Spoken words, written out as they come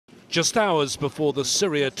Just hours before the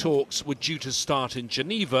Syria talks were due to start in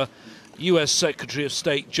Geneva, US Secretary of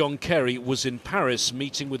State John Kerry was in Paris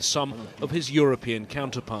meeting with some of his European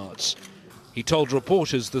counterparts. He told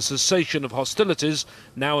reporters the cessation of hostilities,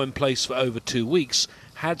 now in place for over 2 weeks,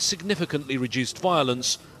 had significantly reduced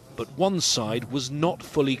violence, but one side was not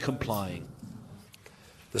fully complying.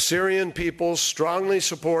 The Syrian people strongly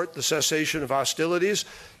support the cessation of hostilities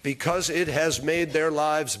because it has made their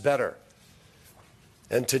lives better.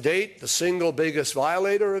 And to date, the single biggest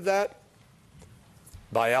violator of that,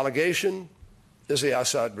 by allegation, is the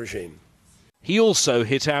Assad regime. He also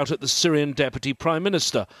hit out at the Syrian Deputy Prime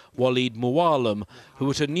Minister, Walid Muallim, who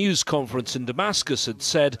at a news conference in Damascus had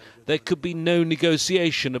said there could be no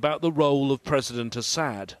negotiation about the role of President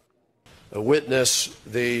Assad. Witness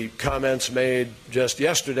the comments made just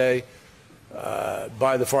yesterday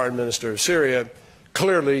by the Foreign Minister of Syria,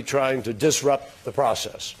 clearly trying to disrupt the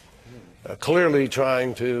process, clearly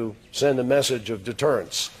trying to send a message of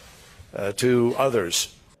deterrence to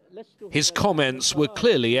others. His comments were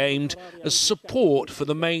clearly aimed as support for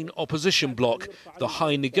the main opposition bloc, the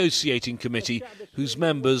High Negotiating Committee, whose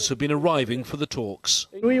members have been arriving for the talks.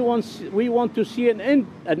 We want to see an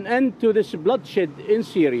end to this bloodshed in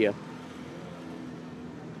Syria.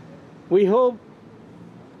 We hope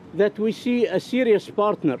that we see a serious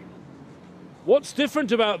partner. What's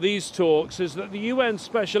different about these talks is that the UN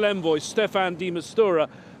Special Envoy, Staffan de Mistura,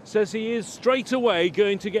 says he is straight away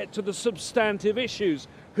going to get to the substantive issues.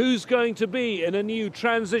 Who's going to be in a new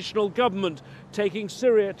transitional government taking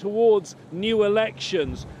Syria towards new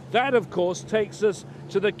elections? That, of course, takes us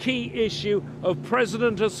to the key issue of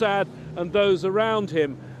President Assad and those around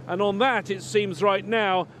him. And on that, it seems right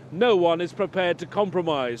now, no one is prepared to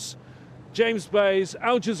compromise. James Bays,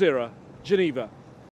 Al Jazeera, Geneva.